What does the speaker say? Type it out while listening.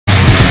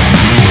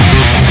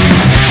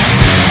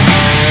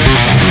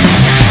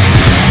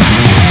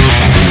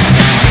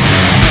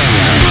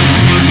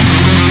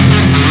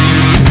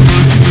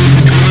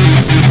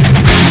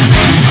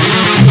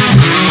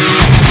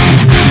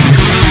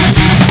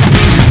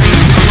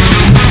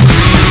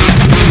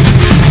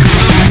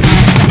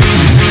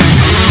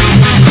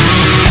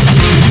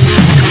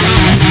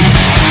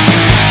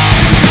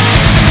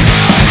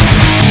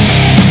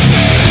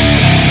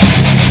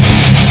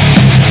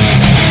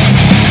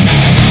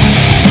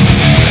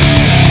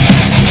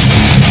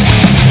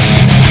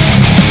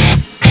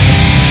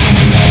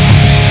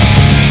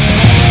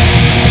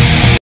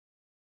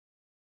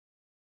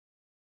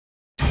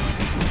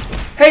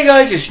Hey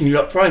guys, it's New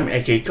York Prime,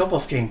 aka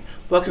Drop-Off King.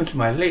 Welcome to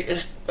my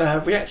latest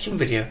reaction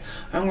video.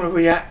 I'm going to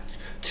react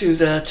to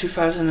the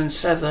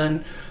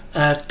 2007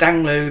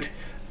 download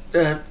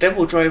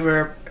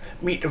Devildriver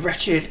Meet the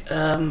Wretched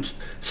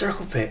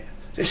circle pit.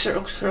 This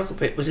circle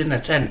pit was in a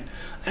tent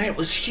and it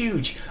was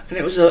huge, and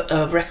it was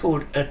a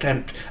record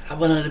attempt at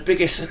one of the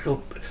biggest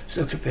circle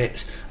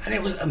pits, and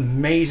it was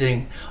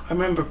amazing. I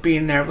remember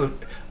being there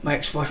with my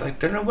ex-wife. I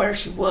don't know where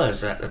she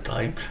was at the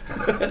time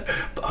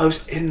but I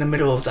was in the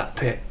middle of that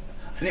pit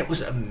and it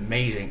was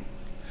amazing.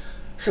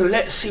 So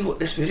let's see what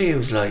this video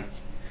is like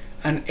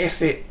and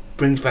if it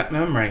brings back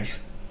memories.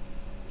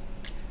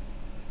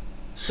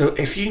 So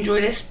if you enjoy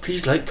this,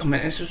 please like,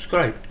 comment and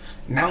subscribe.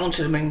 Now on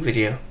to the main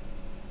video.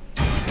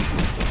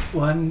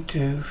 1,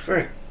 2,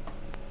 3.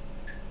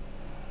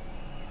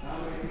 How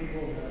many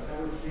people have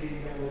ever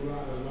seen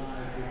Devildriver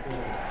live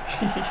before?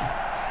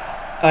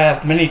 I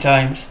have many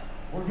times.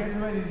 We're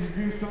getting ready to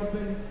do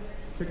something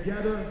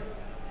together,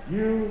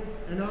 you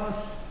and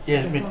us,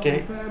 Yes, as a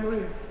midday. fucking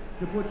family,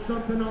 to put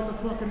something on the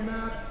fucking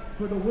map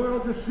for the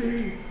world to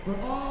see, for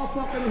all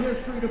fucking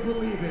history to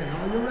believe in.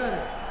 Are you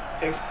ready?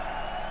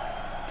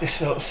 This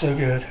felt so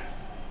good.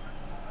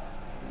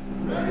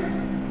 Ready?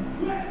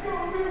 Let's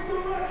go, move the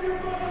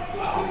wretched motherfucker!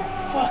 Oh,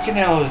 fucking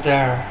hell, I was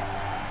there.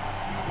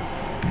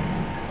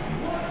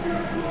 Watch your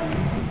foot,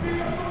 be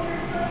a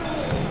fucking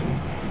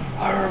man!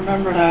 I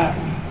remember that.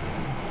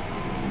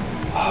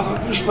 Oh, I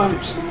got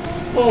goosebumps.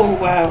 Oh,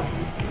 wow.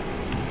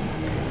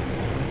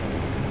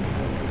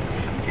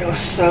 It was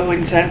so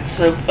intense,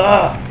 so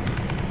I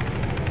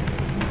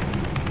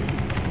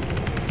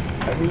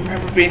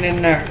remember being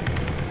in there.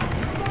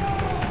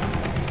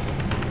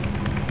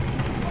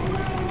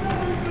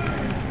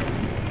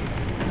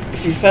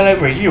 If you fell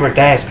over, you were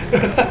dead.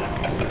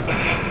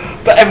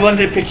 But everyone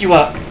did pick you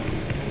up.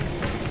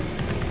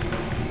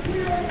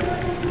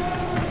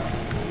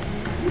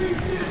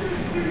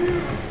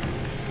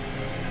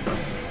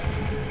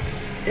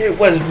 It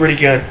was really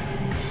good.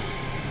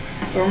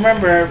 I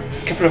remember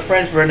a couple of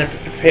friends were in the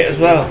pit as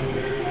well.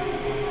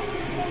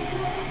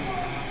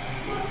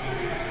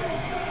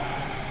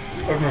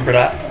 I remember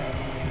that.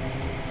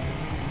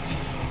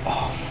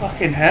 Oh,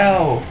 fucking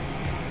hell.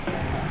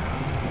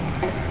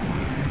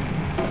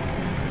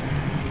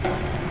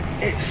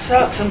 It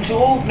sucks, I'm too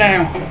old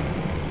now.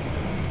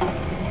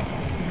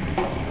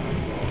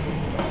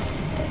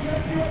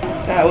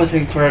 That was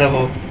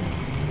incredible.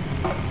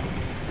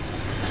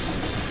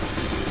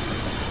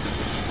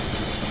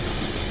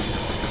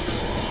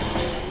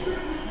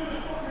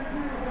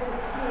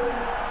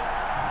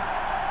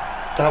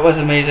 That was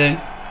amazing.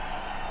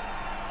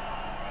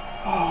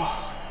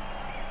 Oh.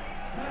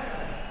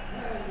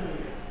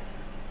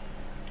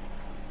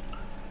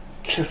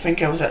 To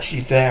think I was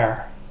actually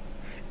there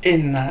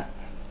in that.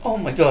 Oh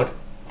my god.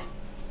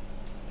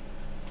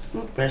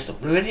 Oop, better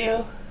stop the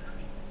video.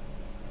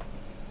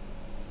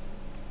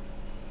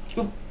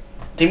 Oop,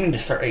 didn't mean to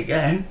start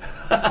again.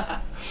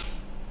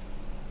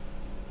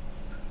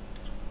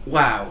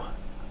 Wow.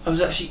 I was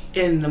actually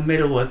in the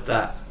middle of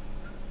that.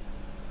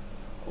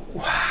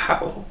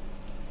 Wow.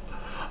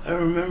 I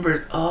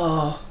remembered,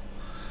 oh,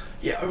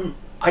 yeah,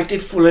 I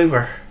did fall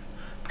over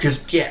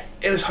because, yeah,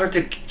 it was hard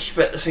to keep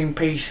at the same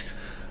pace,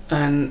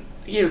 and,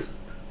 you know,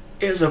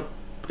 it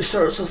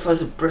starts off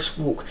as a brisk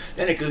walk,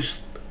 then it goes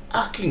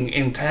fucking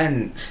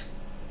intense,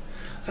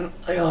 and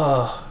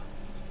I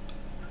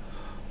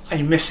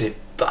miss it,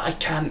 but I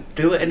can't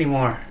do it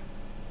anymore.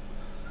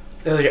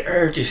 Though the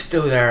urge is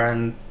still there,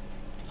 and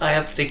I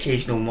have the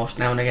occasional mosh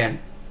now and again.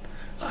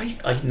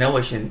 I know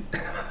I shouldn't.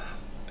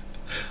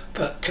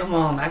 But come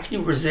on, how can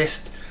you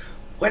resist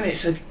when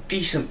it's a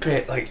decent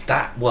pit like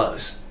that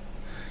was?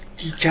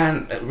 You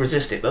can't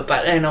resist it. But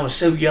back then I was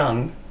so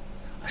young.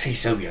 I say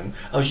so young.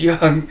 I was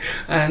young,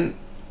 and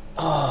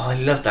oh, I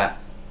loved that.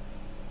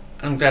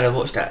 I'm glad I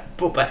watched that. It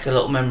brought back a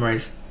lot of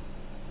memories.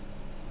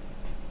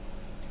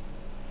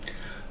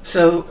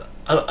 So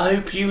I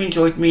hope you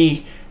enjoyed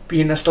me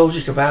being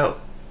nostalgic about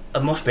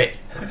a mosh pit.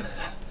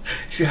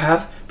 If you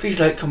have, please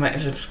like, comment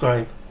and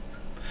subscribe.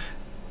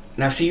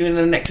 Now see you in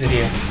the next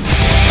video.